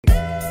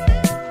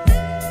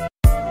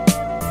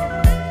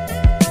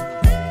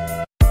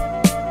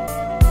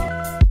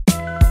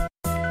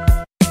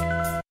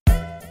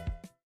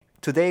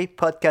Today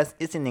podcast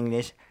is in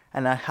English,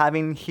 and I'm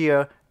having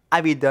here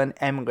Avidon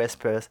M.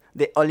 Vespers,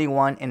 the only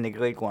one and the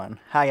great one.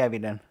 Hi,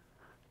 Avidon.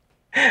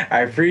 I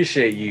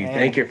appreciate you.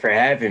 Thank Hey, you for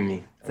having me.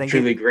 I'm thank you.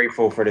 truly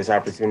grateful for this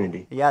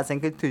opportunity. Yeah,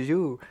 thank you to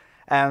you.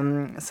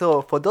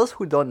 So for those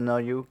who don't know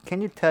you,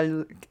 can you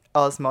tell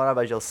us more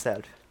about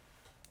yourself?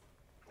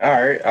 All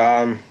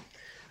right.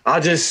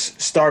 I'll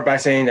just start by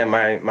saying that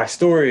my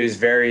story is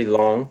very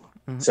long.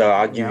 So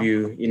I'll give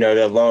Yeah. you,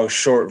 the long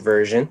short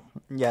version.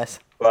 Yes.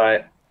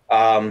 But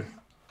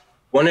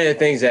one of the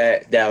things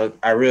that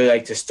I really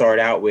like to start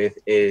out with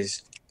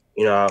is,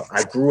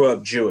 I grew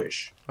up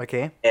Jewish.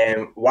 Okay.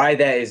 And why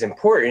that is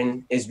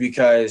important is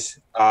because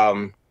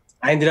I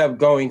ended up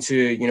going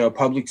to,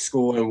 public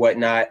school and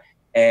whatnot.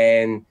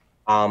 And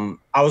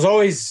I was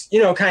always,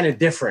 kind of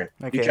different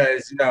Okay.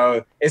 because,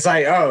 it's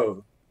like,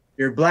 oh,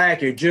 you're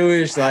black, you're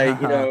Jewish,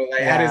 like,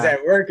 like how does Yeah.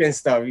 that work and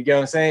stuff? You get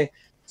what I'm saying?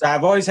 So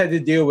I've always had to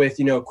deal with,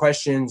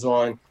 questions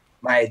on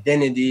my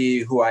identity,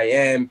 who I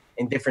am,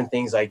 and different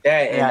things like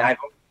that. And Yeah. I've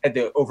had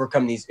to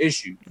overcome these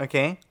issues.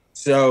 Okay.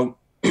 So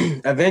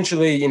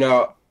eventually,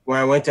 when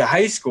I went to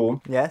high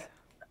school, Yes.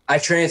 I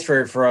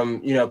transferred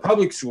from,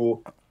 public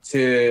school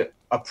to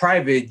a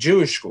private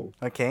Jewish school.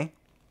 Okay.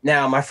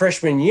 Now, my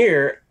freshman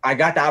year, I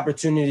got the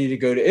opportunity to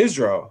go to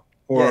Israel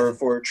Yes.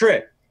 for a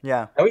trip.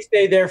 Yeah. And we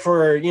stayed there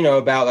for,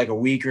 about like a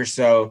week or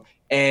so.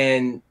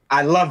 And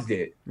I loved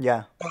it.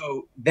 Yeah.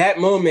 So that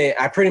moment,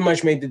 I pretty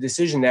much made the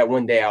decision that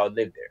one day I would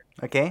live there.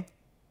 Okay.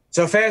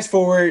 So fast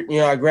forward,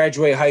 I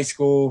graduate high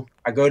school.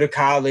 I go to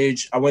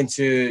college. I went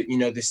to,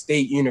 the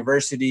state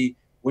university,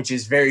 which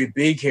is very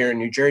big here in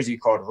New Jersey,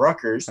 called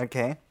Rutgers.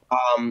 Okay.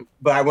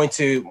 But I went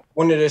to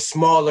one of the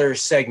smaller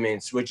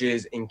segments, which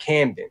is in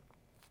Camden.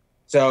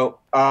 So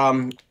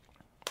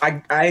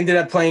I ended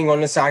up playing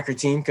on the soccer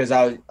team because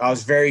I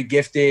was very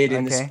gifted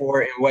in the Okay.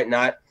 sport and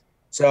whatnot.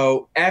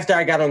 So after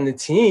I got on the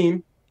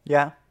team,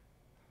 Yeah.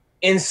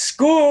 in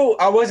school,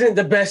 I wasn't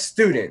the best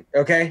student.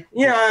 Okay,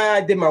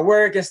 I did my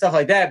work and stuff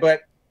like that,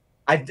 but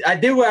I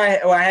did what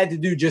I had to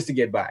do just to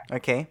get by.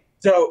 Okay.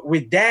 So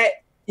with that,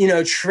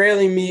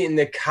 trailing me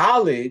into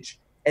college,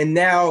 and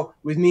now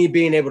with me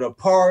being able to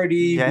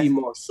party, Yes. be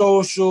more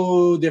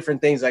social,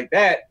 different things like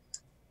that,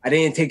 I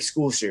didn't take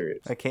school serious.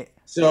 Okay.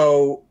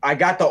 So I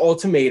got the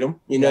ultimatum.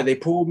 Yeah. They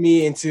pulled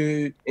me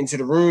into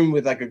the room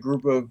with like a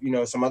group of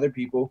some other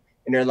people,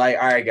 and they're like,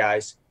 "All right,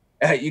 guys,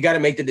 you got to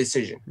make the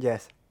decision.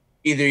 Yes.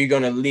 Either you're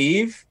gonna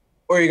leave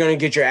or you're gonna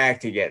get your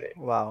act together.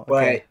 Wow.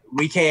 But Okay.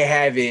 we can't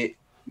have it.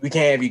 We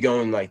can't have you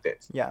going like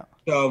this." Yeah.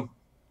 So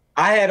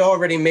I had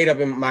already made up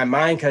in my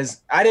mind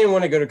because I didn't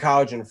want to go to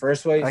college in the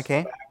first place.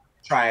 Okay.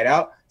 Try it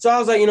out. So I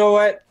was like, you know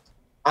what?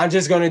 I'm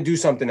just gonna do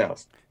something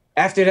else.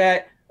 After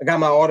that, I got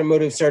my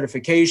automotive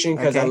certification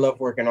because I Okay. love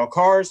working on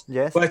cars.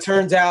 Yes. But it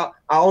turns out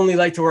I only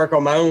like to work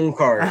on my own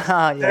cars.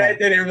 Yeah. That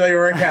didn't really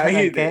work out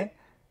either. Okay.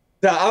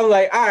 So I'm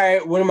like, all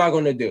right, what am I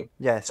gonna do?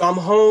 Yes. So I'm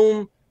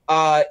home.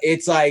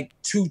 It's like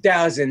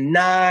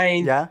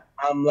 2009. Yeah.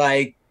 I'm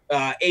like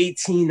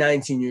 18,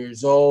 19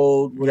 years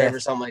old, whatever,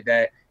 Yes. something like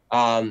that.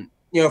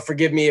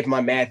 Forgive me if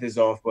my math is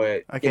off,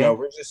 but Okay.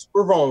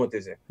 we're rolling with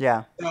this.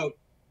 Yeah. So,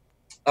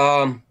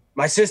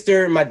 my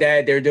sister and my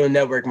dad, they were doing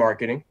network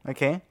marketing,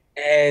 Okay.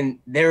 and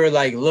they were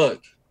like,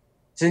 "Look,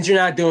 since you're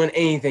not doing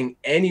anything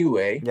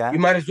anyway, Yeah. you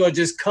might as well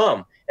just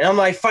come." And I'm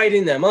like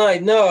fighting them. I'm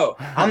like, "No,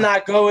 I'm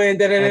not going."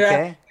 Da, da, da, da.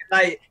 Okay.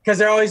 Like, because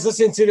they're always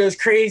listening to those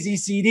crazy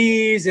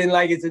CDs, and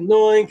like it's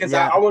annoying because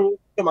Yeah. I want to listen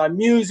to my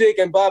music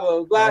and blah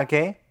blah blah.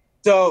 Okay.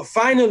 So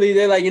finally,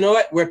 they're like, "You know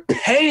what? We're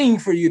paying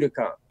for you to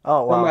come."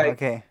 Oh wow. like-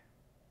 Okay.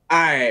 All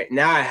right,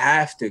 now I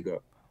have to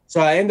go. So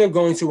I end up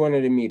going to one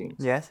of the meetings.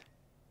 Yes.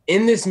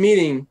 In this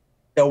meeting,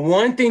 the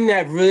one thing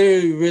that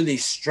really, really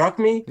struck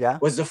me Yeah.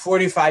 was the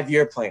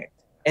 45-year plan.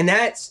 And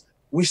that's,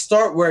 we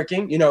start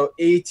working,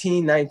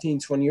 18, 19,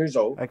 20 years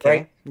old, Okay.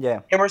 right?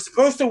 Yeah. And we're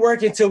supposed to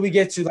work until we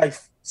get to like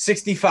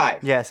 65.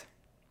 Yes.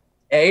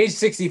 At age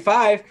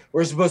 65,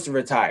 we're supposed to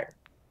retire.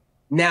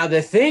 Now,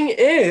 the thing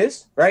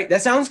is, right,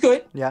 that sounds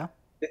good. Yeah.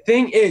 The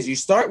thing is, you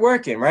start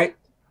working, right?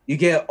 You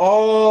get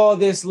all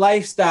this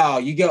lifestyle,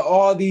 you get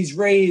all these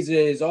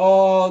raises,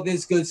 all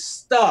this good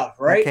stuff,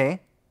 right? Okay.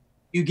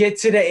 You get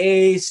to the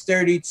age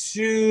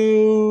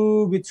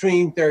 32,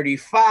 between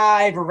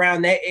 35,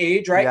 around that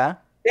age, right? Yeah.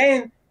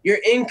 Then your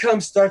income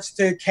starts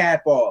to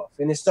cap off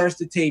and it starts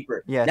to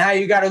taper. Yes. Now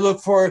you got to look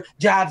for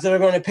jobs that are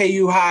going to pay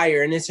you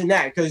higher and this and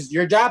that because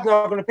your job's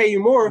not going to pay you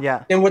more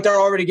Yeah. than what they're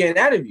already getting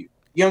out of you.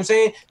 You know what I'm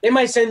saying? They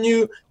might send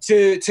you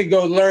to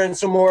go learn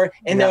some more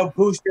and Yeah. they'll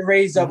boost your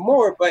raise up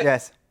more, but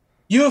Yes.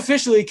 you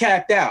officially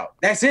capped out.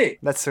 That's it.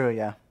 That's true.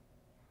 Yeah.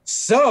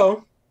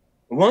 So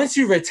once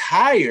you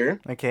retire,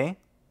 Okay.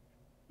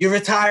 you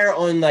retire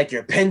on like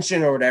your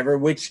pension or whatever,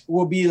 which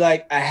will be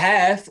like a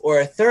half or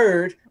a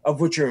third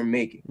of what you're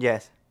making.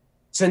 Yes.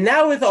 So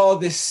now with all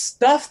this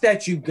stuff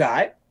that you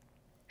got,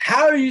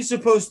 how are you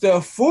supposed to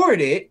afford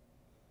it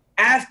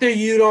after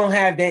you don't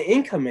have that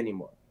income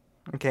anymore?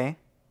 Okay.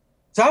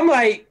 So I'm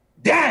like,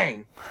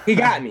 dang, he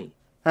got me.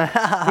 He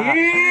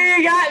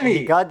got me.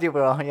 He got you,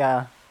 bro.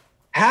 Yeah.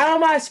 How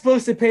am I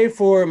supposed to pay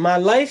for my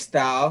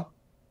lifestyle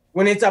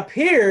when it's up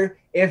here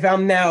if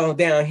I'm now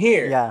down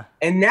here. Yeah.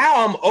 And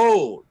now I'm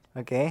old.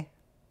 Okay.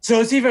 So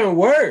it's even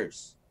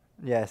worse.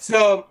 Yes.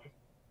 So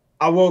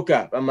I woke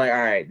up. I'm like, all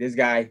right, this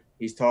guy,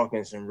 he's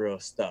talking some real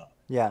stuff.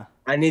 Yeah.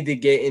 I need to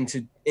get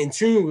in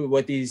tune with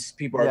what these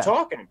people are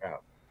talking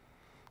about.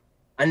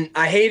 And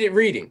I hated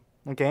reading.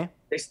 Okay.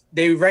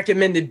 They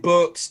recommended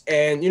books,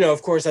 and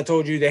of course, I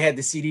told you they had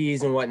the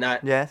CDs and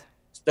whatnot. Yes.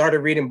 Started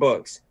reading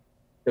books.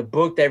 The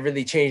book that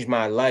really changed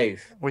my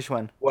life. Which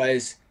one?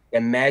 Was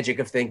The Magic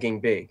of Thinking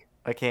Big.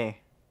 Okay.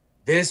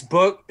 This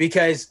book,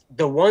 because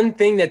the one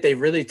thing that they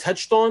really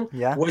touched on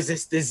was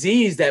this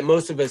disease that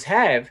most of us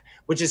have,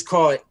 which is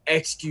called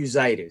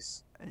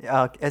excusitis.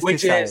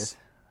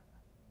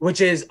 Which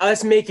is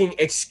us making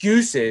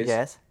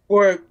excuses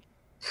for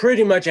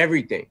pretty much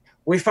everything.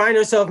 We find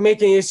ourselves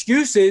making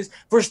excuses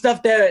for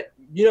stuff that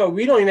we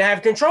don't even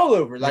have control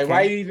over. Like,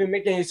 why are you even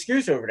making an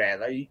excuse over that?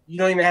 Like, you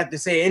don't even have to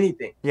say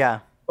anything. Yeah.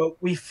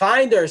 But we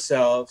find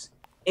ourselves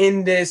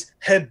in this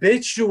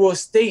habitual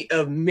state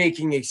of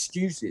making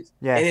excuses.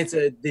 Yes. And it's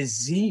a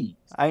disease.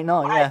 I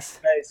know, yes.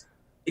 Because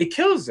it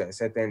kills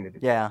us at the end of the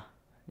day. Yeah,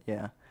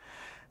 yeah.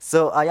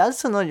 So I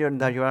also know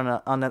that you're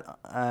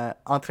an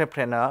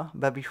entrepreneur,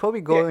 but before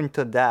we go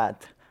into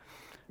that,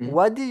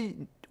 why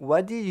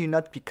did you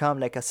not become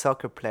like a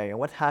soccer player?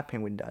 What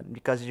happened with that?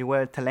 Because you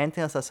were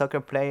talented as a soccer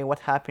player. What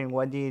happened?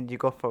 Why did you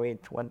go for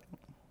it? All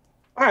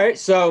right,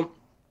 so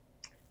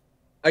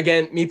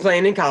again, me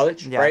playing in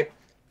college, right?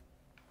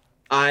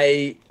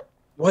 I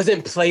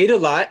wasn't played a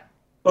lot,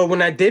 but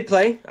when I did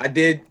play, I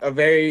did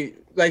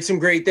some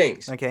great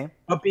things. Okay.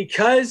 But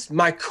because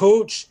my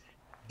coach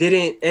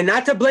didn't, and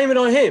not to blame it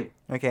on him.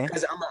 Okay.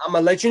 Because I'm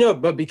gonna let you know,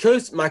 but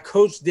because my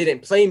coach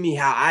didn't play me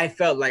how I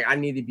felt like I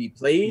needed to be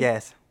played.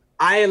 Yes.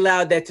 I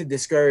allowed that to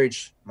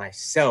discourage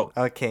myself.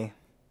 Okay.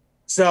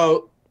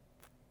 So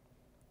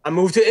I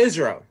moved to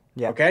Israel.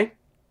 Yeah. Okay.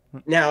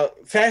 Now,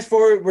 fast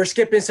forward, we're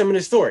skipping some of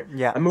the story.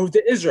 Yeah. I moved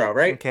to Israel,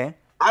 right? Okay.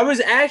 I was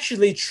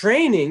actually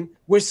training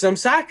with some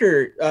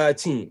soccer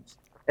teams.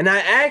 And I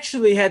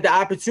actually had the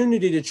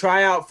opportunity to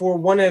try out for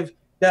one of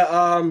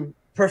the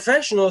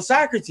professional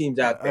soccer teams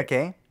out there.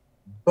 Okay.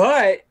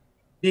 But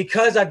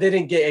because I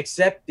didn't get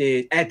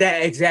accepted at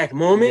that exact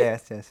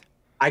moment,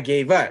 I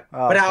gave up.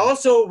 Oh, but I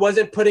also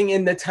wasn't putting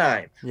in the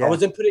time. I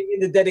wasn't putting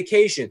in the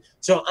dedication.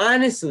 So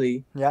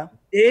honestly,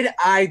 did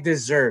I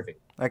deserve it?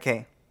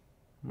 Okay.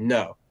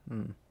 No.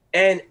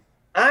 And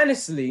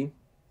honestly,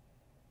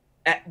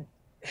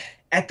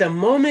 at the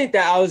moment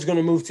that I was going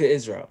to move to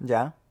Israel,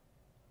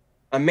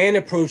 a man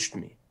approached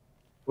me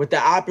with the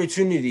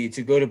opportunity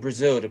to go to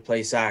Brazil to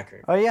play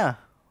soccer. Oh, yeah.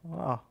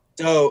 Wow.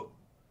 So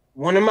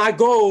one of my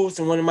goals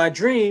and one of my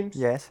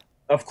dreams,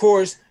 of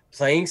course,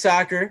 playing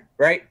soccer,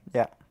 right?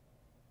 Yeah.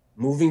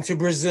 Moving to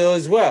Brazil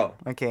as well.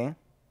 Okay.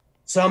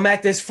 So I'm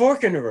at this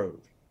fork in the road.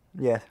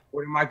 Yes.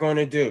 What am I going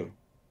to do?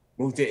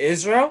 Move to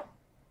Israel?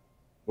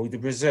 Move to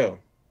Brazil?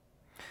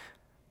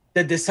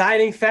 The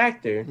deciding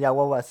factor. Yeah,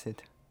 what was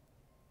it?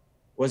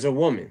 Was a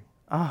woman.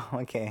 Oh,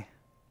 okay.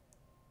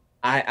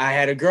 I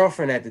had a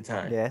girlfriend at the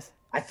time. Yes.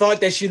 I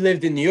thought that she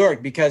lived in New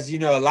York because,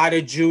 a lot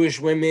of Jewish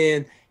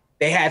women,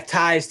 they have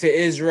ties to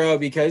Israel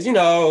because,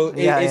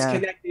 it's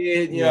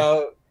connected, you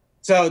know.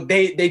 So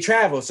they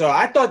travel. So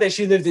I thought that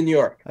she lived in New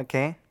York.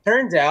 Okay.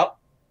 Turns out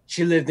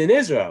she lived in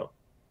Israel.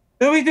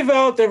 So we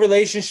developed a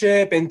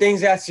relationship and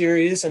things got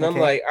serious. And I'm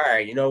like, all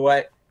right, you know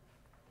what?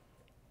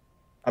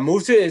 I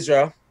moved to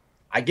Israel.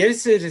 I get a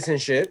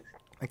citizenship.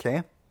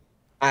 Okay.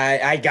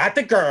 I got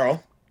the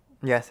girl.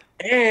 Yes.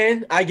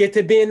 And I get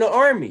to be in the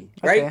army,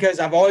 right? Because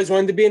I've always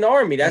wanted to be in the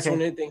army. That's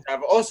one of the things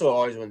I've also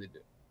always wanted to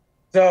do.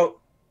 So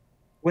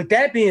with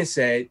that being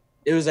said,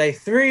 it was like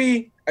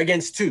 3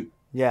 against 2.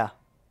 Yeah.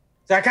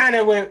 So I kind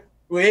of went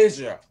with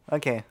Israel.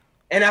 Okay.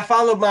 And I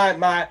followed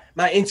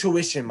my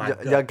intuition,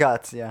 your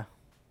guts, yeah.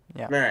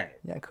 Right.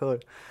 Yeah, cool.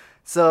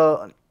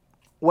 So,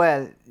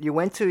 well, you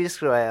went to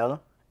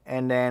Israel,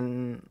 and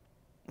then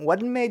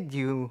what made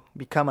you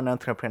become an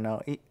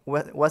entrepreneur?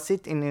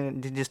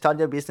 Did you start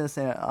your business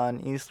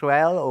in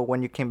Israel, or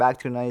when you came back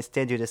to the United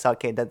States, you decided,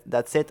 okay,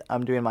 that's it,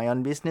 I'm doing my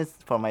own business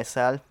for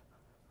myself?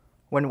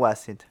 When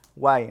was it?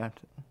 Why?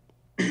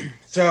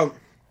 So,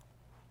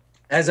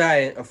 as I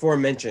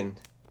aforementioned,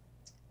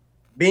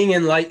 being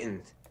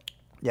enlightened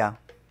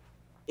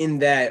in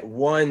that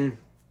one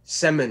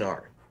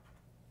seminar,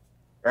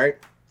 right?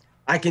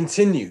 I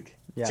continued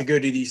to go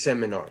to these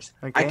seminars.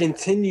 I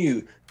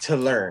continued to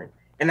learn.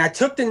 And I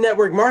took the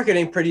network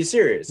marketing pretty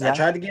serious. I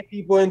tried to get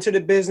people into the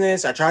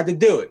business. I tried to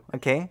do it.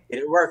 Okay. It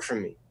didn't work for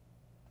me.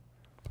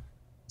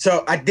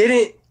 So I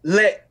didn't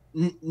let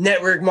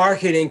network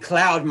marketing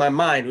cloud my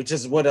mind, which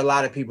is what a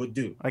lot of people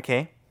do.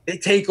 Okay. They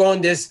take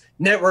on this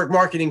network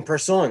marketing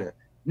persona.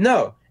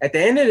 No, at the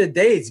end of the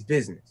day, it's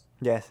business.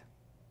 Yes.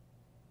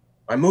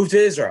 I moved to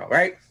Israel,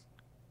 right?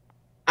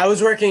 I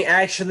was working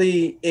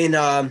actually in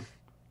a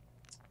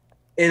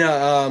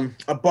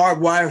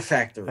barbed wire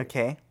factory.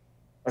 Okay.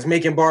 I was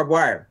making barbed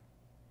wire.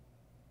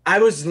 I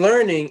was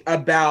learning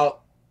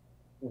about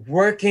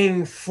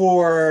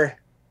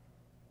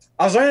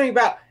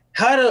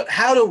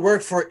how to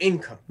work for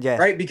income, Yes.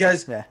 right?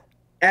 Because Yeah.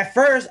 at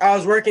first I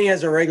was working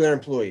as a regular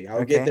employee. I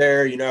would Okay. get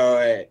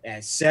there,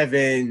 at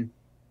 7,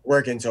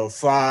 work until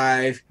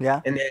 5,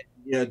 Yeah. and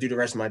then do the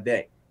rest of my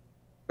day.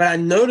 But I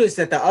noticed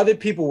that the other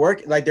people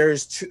work, like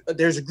there's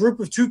a group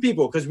of 2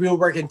 people because we will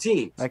work in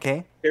teams.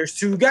 Okay. There's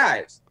 2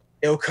 guys.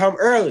 They'll come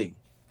early.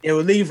 They'll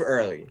leave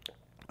early.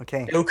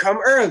 Okay. They'll come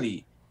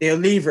early. They'll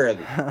leave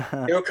early.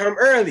 They'll come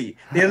early.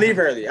 They'll leave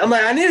early. I'm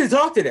like, I need to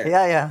talk to them.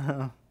 Yeah,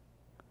 yeah.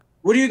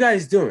 What are you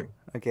guys doing?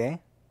 Okay.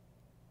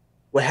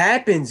 What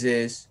happens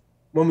is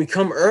when we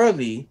come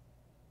early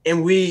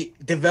and we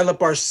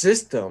develop our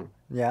system,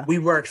 Yeah. we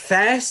work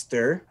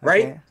faster,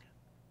 right? Okay.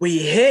 We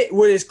hit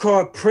what is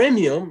called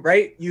premium,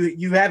 right?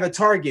 You have a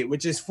target,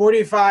 which is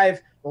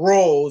 45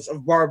 rolls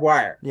of barbed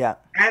wire. Yeah.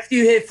 After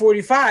you hit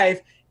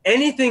 45,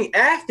 anything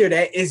after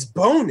that is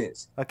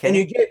bonus. Okay. And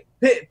you get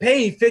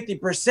paid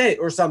 50%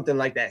 or something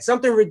like that.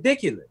 Something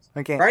ridiculous.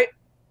 Okay. Right?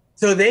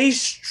 So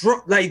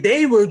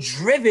they were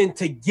driven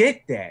to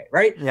get that,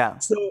 right? Yeah.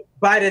 So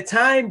by the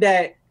time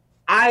that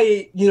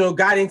I,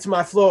 got into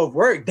my flow of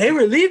work, they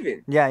were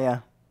leaving. Yeah, yeah.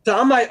 So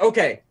I'm like,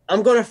 okay,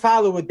 I'm going to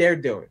follow what they're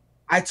doing.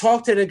 I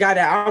talked to the guy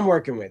that I'm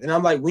working with, and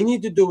I'm like, we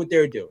need to do what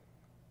they're doing.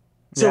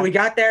 So Yeah. we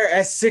got there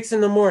at 6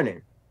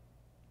 a.m,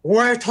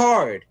 worked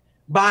hard.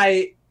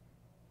 By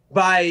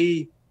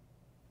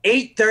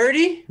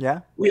 8:30, Yeah.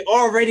 we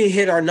already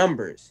hit our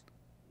numbers.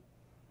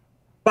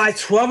 By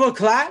 12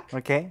 o'clock,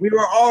 Okay. we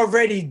were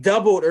already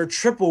doubled or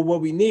tripled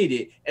what we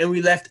needed, and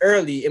we left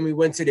early and we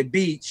went to the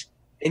beach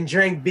and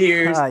drank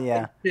beers, Yeah.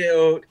 and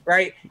chilled,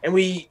 right? And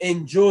we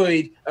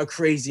enjoyed a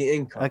crazy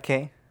income.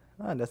 Okay.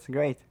 Oh, that's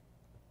great.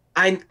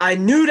 I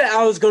knew that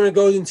I was going to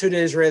go into the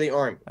Israeli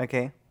army.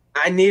 Okay.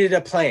 I needed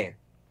a plan.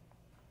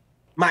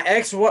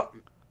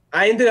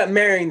 I ended up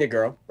marrying the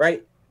girl,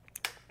 right?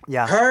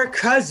 Yeah. Her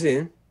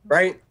cousin,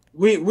 right?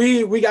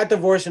 We got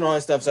divorced and all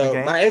that stuff. So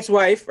Okay. my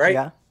ex-wife, right?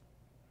 Yeah.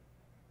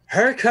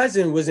 Her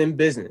cousin was in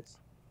business.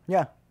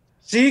 Yeah.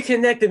 She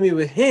connected me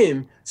with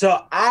him,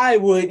 so I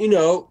would,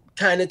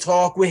 kind of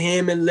talk with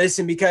him and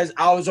listen because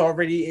I was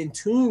already in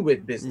tune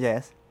with business.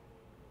 Yes.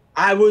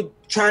 I would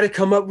try to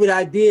come up with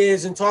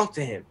ideas and talk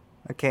to him.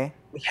 Okay.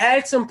 We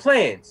had some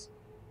plans.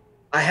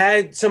 I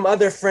had some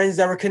other friends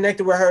that were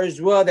connected with her as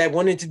well that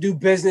wanted to do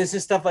business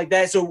and stuff like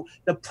that. So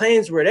the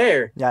plans were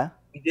there. Yeah.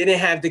 We didn't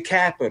have the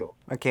capital.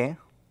 Okay.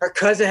 Her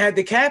cousin had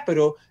the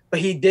capital, but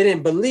he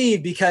didn't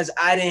believe because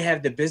I didn't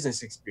have the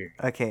business experience.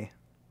 Okay.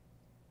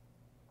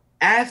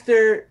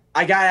 After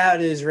I got out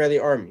of the Israeli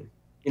army,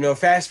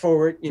 fast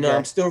forward, Yeah.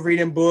 I'm still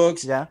reading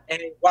books. Yeah.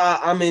 And while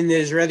I'm in the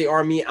Israeli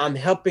army, I'm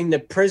helping the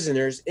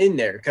prisoners in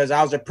there because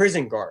I was a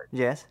prison guard.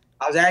 Yes.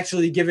 I was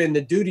actually given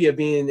the duty of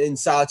being in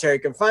solitary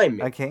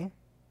confinement, Okay.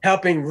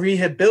 helping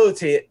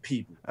rehabilitate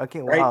people.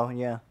 Okay. Right? Wow.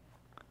 Yeah.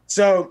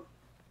 So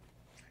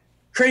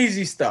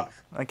crazy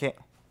stuff. Okay.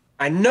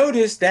 I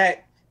noticed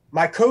that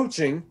my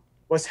coaching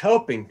was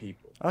helping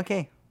people.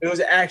 Okay. It was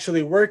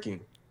actually working.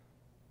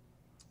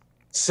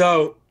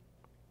 So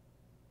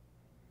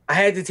I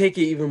had to take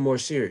it even more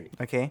serious.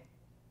 Okay.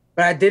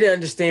 But I didn't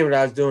understand what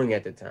I was doing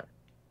at the time.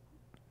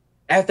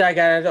 After I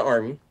got out of the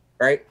army,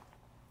 right?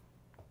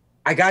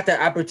 I got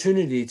the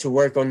opportunity to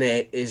work on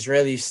the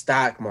Israeli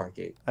stock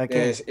market.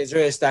 Okay. The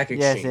Israeli stock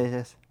Yes. exchange. Yes.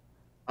 Yes.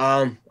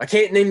 I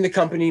can't name the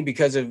company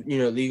because of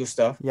legal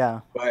stuff. Yeah.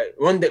 But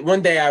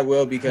one day I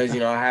will because I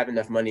have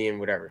enough money and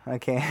whatever.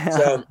 Okay.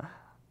 So,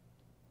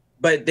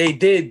 but they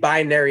did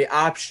binary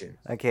options.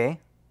 Okay.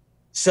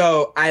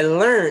 So I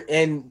learned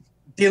and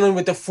dealing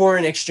with the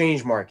foreign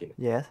exchange market.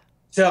 Yes.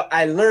 So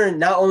I learned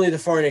not only the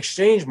foreign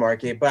exchange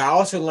market, but I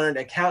also learned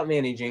account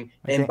managing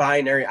and Okay.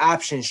 binary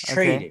options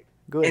trading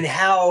Good. and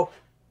how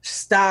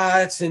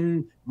stocks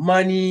and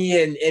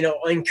money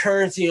and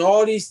currency and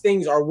all these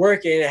things are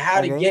working and how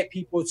to Okay. get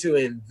people to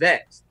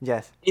invest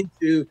Yes.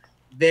 into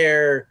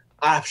their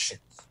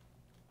options.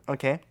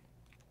 Okay.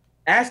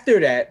 After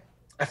that,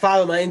 I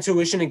followed my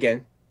intuition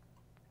again,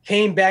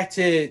 came back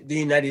to the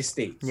United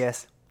States.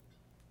 Yes.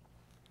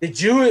 The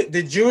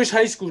Jewish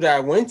high school that I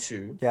went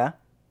to, Yeah.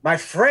 my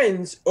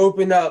friends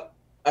opened up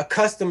a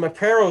custom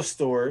apparel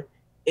store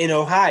in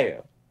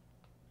Ohio.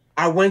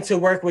 I went to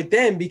work with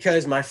them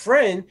because my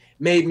friend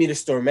made me the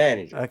store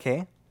manager.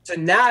 Okay. So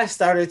now I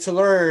started to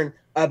learn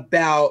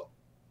about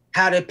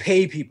how to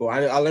pay people. I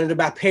learned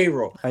about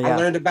payroll. Oh, yeah. I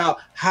learned about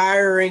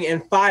hiring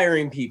and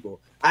firing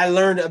people. I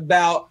learned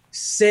about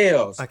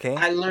sales. Okay.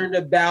 I learned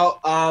about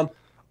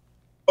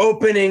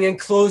opening and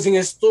closing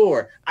a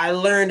store. I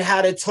learned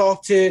how to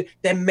talk to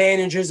the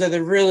managers of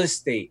the real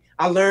estate.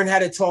 I learned how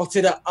to talk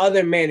to the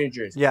other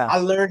managers. Yeah. I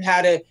learned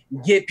how to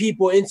get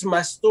people into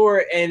my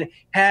store and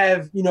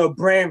have,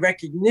 brand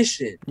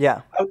recognition.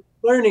 Yeah. I was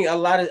learning a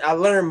lot. I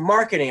learned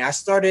marketing. I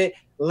started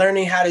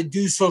learning how to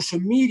do social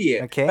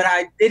media, Okay. but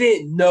I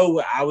didn't know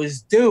what I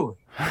was doing,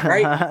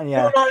 right?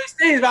 Yeah. Doing all these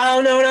things, but I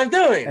don't know what I'm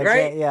doing, Okay.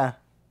 right? Yeah.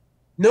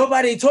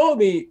 Nobody told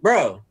me,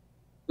 bro,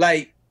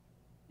 like,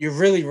 you're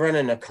really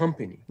running a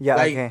company. Yeah.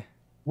 Like, Okay.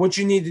 what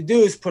you need to do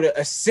is put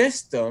a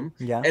system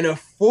Yeah. and a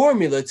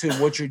formula to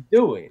what you're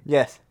doing.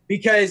 Yes.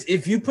 Because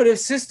if you put a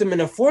system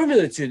and a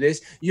formula to this,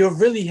 you'll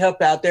really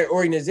help out their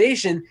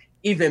organization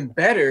even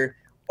better,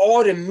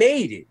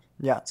 automated.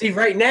 Yeah. See,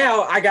 right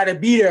now, I got to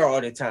be there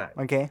all the time.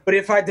 Okay. But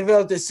if I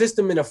developed a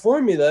system and a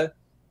formula,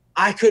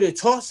 I could have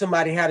taught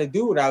somebody how to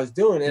do what I was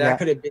doing, and I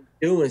could have been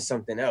doing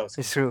something else.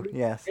 It's true.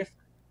 Yes.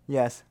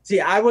 Yes.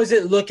 See, I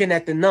wasn't looking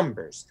at the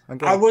numbers.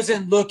 Okay. I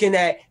wasn't looking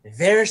at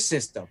their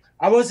system.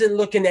 I wasn't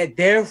looking at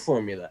their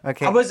formula.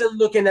 Okay. I wasn't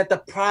looking at the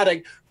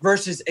product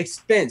versus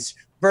expense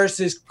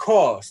versus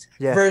cost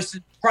versus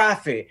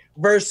profit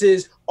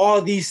versus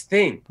all these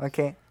things.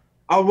 Okay.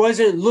 I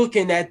wasn't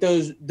looking at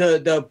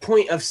the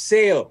point of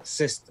sale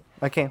system.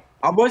 Okay.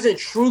 I wasn't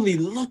truly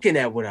looking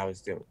at what I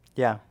was doing.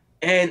 Yeah.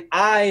 And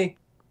I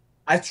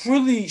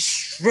truly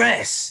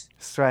stress,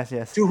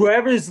 yes, to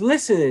whoever's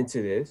listening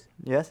to this,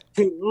 yes,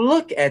 to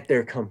look at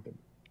their company.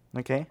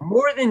 Okay.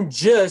 More than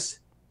just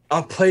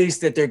a place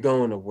that they're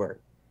going to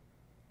work.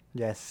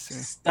 Yes.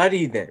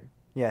 Study them.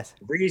 Yes.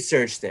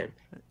 Research them.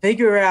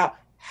 Figure out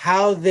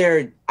how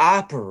they're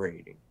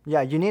operating.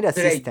 Yeah, you need a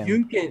system.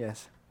 You can,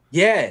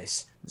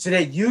 yes, so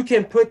that you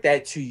can put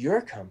that to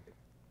your company.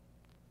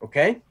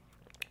 Okay?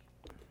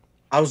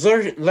 I was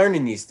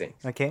learning these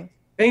things. Okay.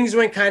 Things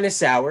went kind of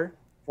sour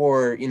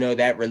for,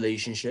 that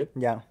relationship.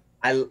 Yeah.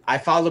 I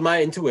followed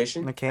my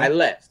intuition. Okay. I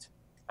left.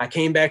 I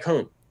came back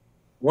home.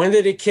 One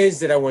of the kids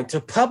that I went to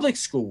public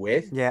school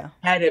with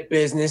had a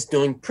business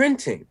doing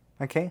printing.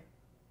 Okay.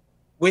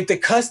 With the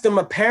custom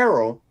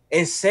apparel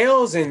and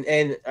sales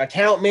and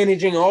account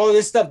managing, all of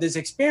this stuff, this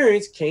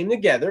experience came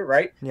together,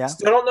 right? Yeah.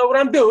 Still don't know what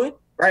I'm doing,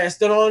 right? I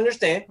still don't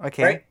understand.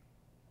 Okay. Right?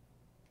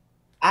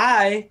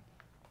 I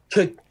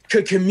could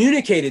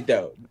communicate it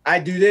though. I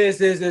do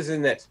this,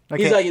 and this.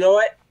 Okay. He's like, you know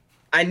what?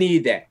 I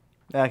need that.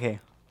 Okay.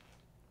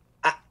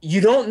 You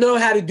don't know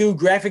how to do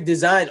graphic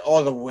design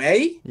all the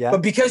way,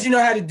 but because you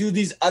know how to do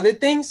these other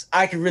things,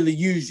 I can really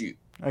use you.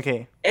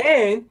 Okay.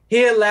 And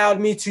he allowed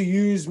me to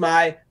use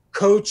my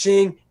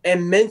coaching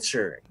and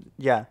mentoring.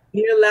 Yeah.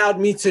 He allowed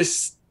me to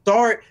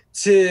start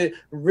to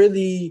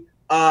really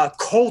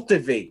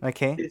cultivate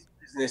this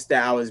business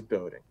that I was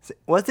building. So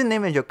what's the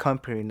name of your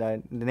company?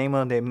 The name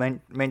of the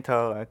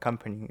mentor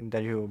company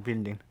that you're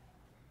building?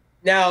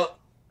 Now,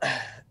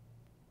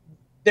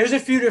 there's a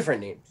few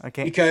different names.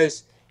 Okay.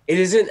 Because it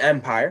is an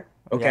empire.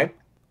 Okay.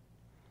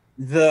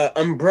 Yeah. The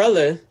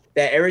umbrella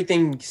that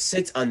everything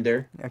sits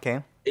under.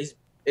 Okay.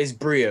 Is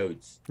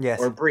Briodes. Yes.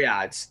 Or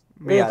Briodes.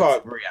 We'll call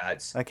it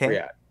Briodes. Okay.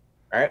 Briode.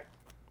 All right.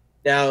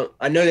 Now,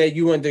 I know that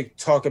you wanted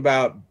to talk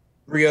about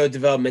Brio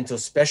Developmental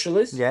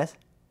Specialist. Yes.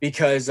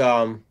 Because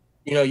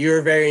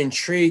you're very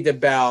intrigued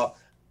about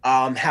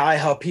how I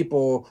help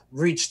people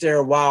reach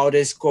their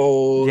wildest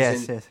goals.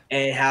 Yes,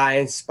 and how I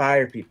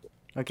inspire people.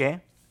 Okay.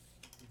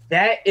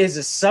 That is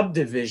a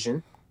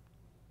subdivision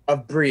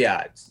of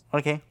Briodes.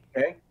 Okay.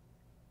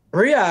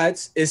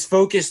 Briodes is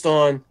focused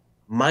on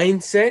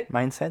mindset,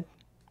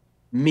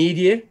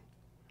 media,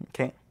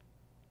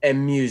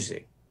 and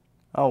music.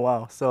 Oh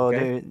wow! So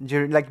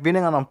you're like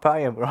building an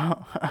empire,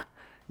 bro.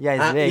 Yeah,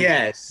 it's big.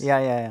 Yes.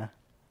 Yeah.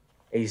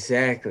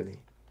 Exactly.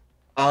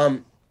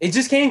 It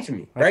just came to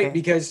me, right?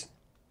 Because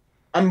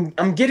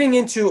I'm getting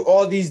into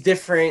all these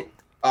different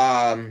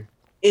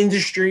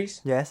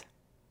industries. Yes.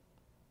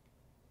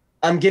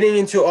 I'm getting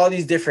into all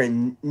these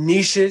different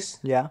niches.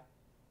 Yeah.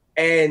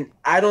 And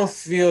I don't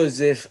feel as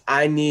if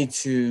I need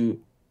to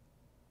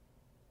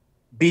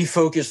be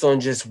focused on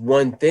just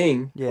one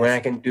thing when I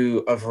can do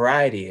a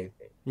variety of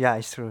things. Yeah,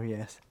 it's true.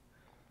 Yes.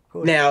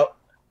 Cool. Now,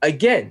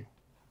 again,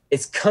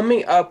 it's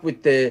coming up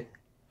with the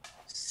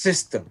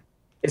system.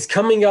 It's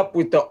coming up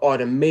with the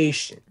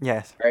automation.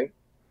 Yes. Right?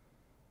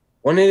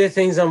 One of the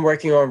things I'm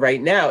working on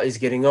right now is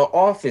getting an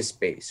office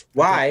space.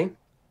 Why?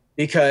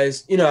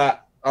 Because,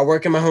 I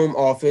work in my home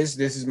office.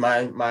 This is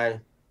my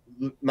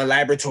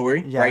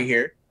laboratory right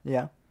here.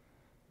 Yeah.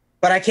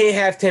 But I can't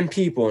have 10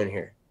 people in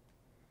here.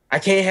 I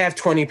can't have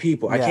 20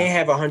 people. I can't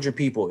have 100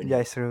 people in here.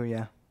 Yeah, it's true.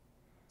 Yeah.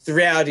 It's the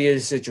reality of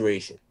the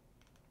situation.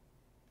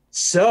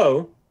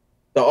 So,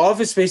 the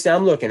office space that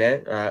I'm looking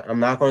at, I'm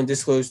not going to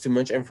disclose too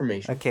much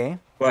information. Okay.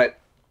 But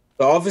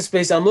the office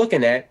space I'm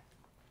looking at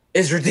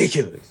is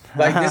ridiculous.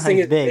 Like, this thing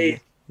is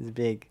big. It's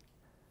big.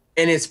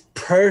 And it's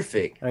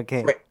perfect.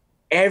 Okay. For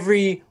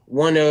every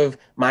one of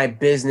my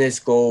business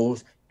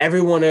goals,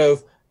 every one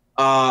of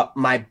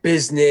my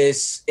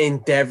business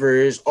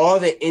endeavors, all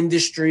the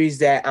industries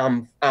that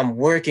I'm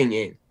working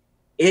in,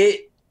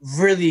 it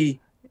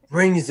really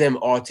brings them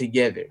all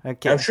together.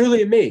 Okay. I'm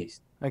truly amazed.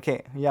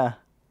 Okay, yeah.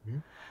 Mm-hmm.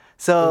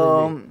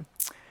 So,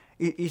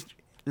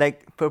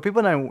 like for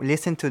people that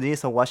listen to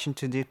this or watching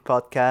to this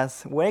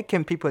podcast, where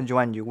can people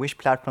join you? Which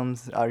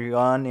platforms are you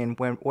on, and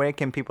where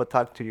can people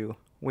talk to you?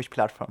 Which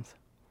platforms?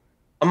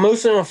 I'm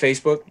mostly on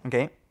Facebook.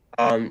 Okay.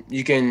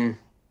 You can,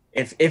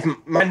 if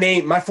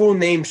my full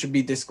name should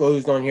be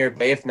disclosed on here,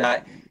 but if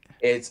not,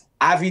 it's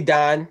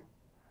Avidan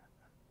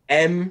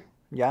M.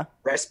 Yeah.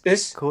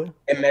 Respis. Cool.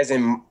 M as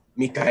in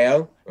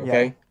Mikael.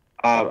 Okay.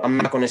 Yeah. I'm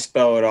not going to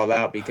spell it all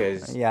out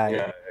because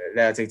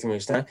that'll take too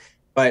much time.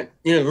 But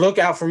look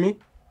out for me.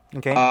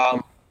 Okay.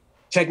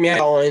 Check me out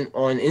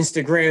on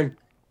Instagram.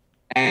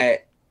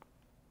 at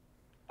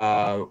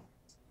uh,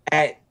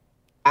 at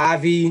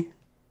avi.rps.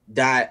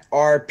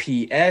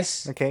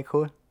 Okay,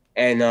 cool.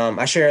 And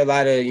I share a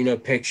lot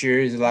of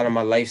pictures, a lot of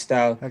my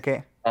lifestyle.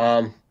 Okay.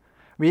 Um,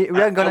 we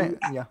are gonna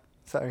yeah.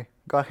 Sorry.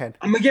 Go ahead.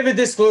 I'm gonna give a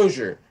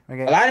disclosure.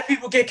 Okay. A lot of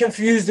people get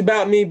confused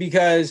about me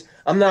because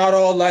I'm not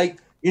all like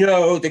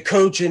the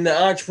coach and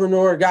the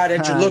entrepreneur guy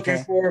that you're looking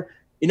Okay. for.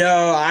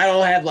 I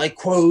don't have like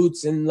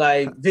quotes and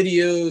like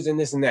videos and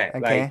this and that.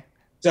 Okay. Like,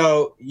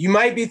 so you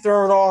might be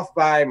thrown off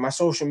by my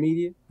social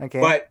media. Okay.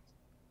 But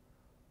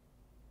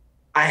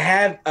I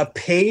have a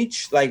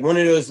page, like one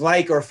of those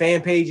like or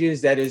fan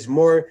pages that is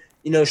more,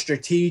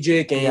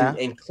 strategic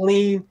and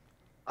clean.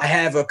 I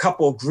have a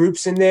couple of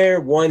groups in there.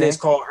 One is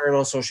called Earn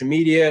on Social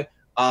Media.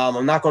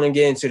 I'm not going to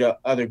get into the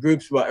other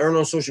groups, but Earn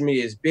on Social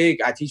Media is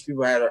big. I teach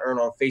people how to earn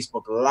on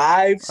Facebook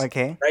Lives.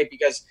 Okay. Right?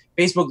 Because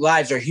Facebook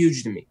Lives are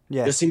huge to me.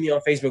 Yeah. You'll see me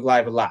on Facebook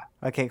Live a lot.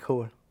 Okay,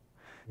 cool.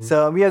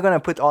 So we are gonna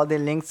put all the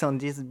links on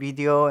this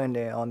video and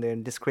on the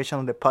description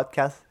of the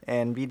podcast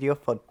and video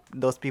for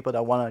those people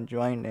that wanna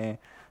join, that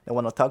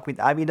wanna talk with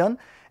Abidon.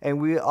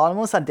 And we're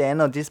almost at the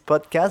end of this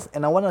podcast,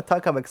 and I wanna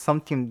talk about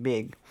something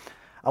big.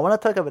 I wanna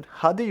talk about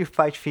how do you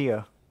fight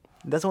fear.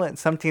 That's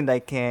something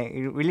like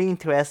it really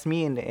interests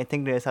me, and I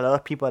think there's a lot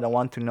of people that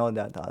want to know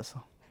that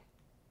also.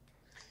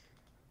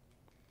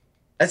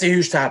 That's a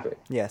huge topic.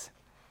 Yes.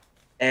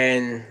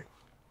 And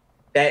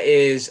that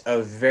is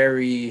a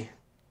very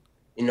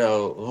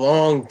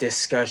long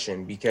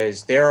discussion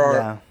because there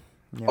are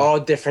all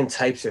different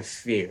types of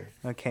fear.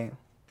 Okay.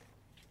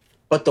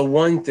 But the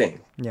one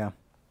thing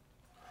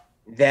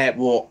that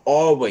will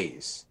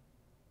always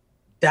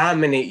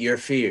dominate your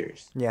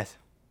fears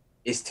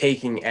is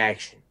taking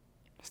action.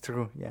 It's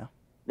true, yeah.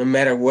 No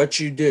matter what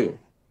you do,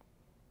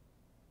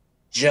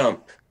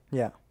 jump.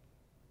 Yeah.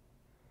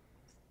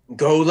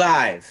 Go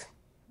live.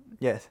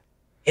 Yes.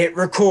 Hit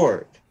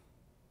record.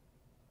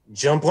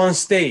 Jump on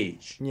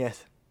stage.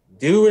 Yes.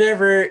 Do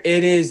whatever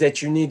it is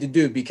that you need to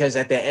do, because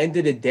at the end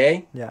of the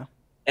day,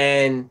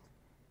 and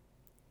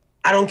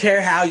I don't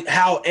care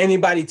how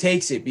anybody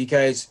takes it,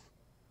 because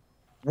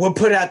we'll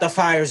put out the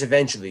fires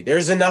eventually.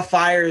 There's enough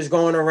fires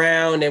going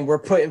around and we're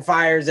putting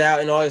fires out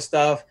and all this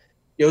stuff.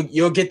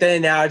 You'll get the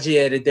analogy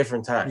at a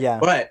different time. Yeah.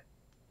 But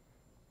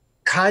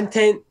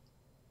content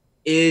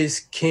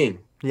is king.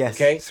 Yes.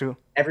 Okay. True.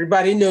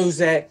 Everybody knows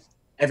that.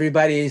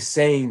 Everybody is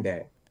saying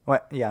that.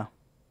 What? Yeah.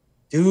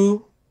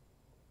 Do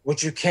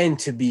what you can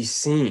to be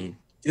seen.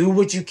 Do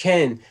what you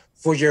can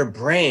for your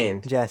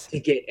brand to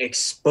get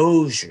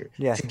exposure,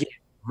 to get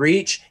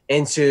reach,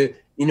 and to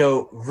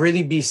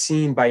really be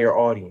seen by your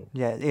audience.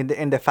 Yeah,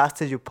 and the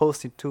faster you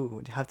post it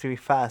too, you have to be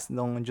fast.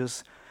 Don't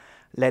just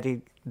let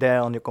it there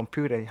on your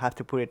computer. You have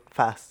to put it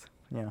fast.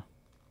 Yeah.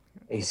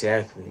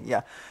 Exactly.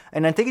 Yeah,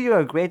 and I think you're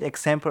a great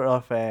example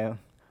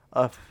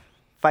of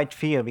fight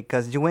fear,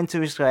 because you went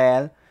to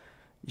Israel.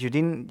 You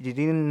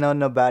didn't know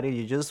nobody.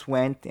 You just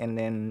went, and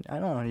then I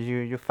don't know.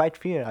 You fight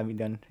fear,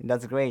 Abidon.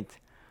 That's great.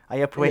 I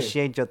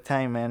appreciate your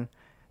time, man.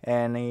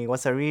 And it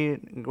was a really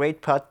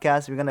great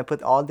podcast. We're gonna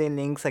put all the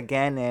links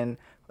again. And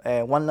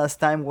one last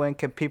time, when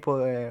can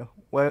people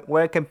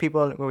where can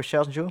people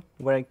research you?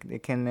 Where they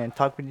can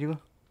talk with you?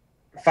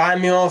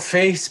 Find me on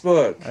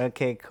Facebook.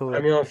 Okay, cool.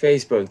 Find me on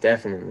Facebook,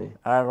 definitely.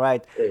 All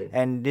right.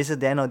 And this is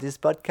the end of this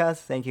podcast.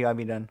 Thank you,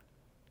 Abidon.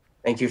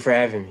 Thank you for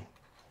having me.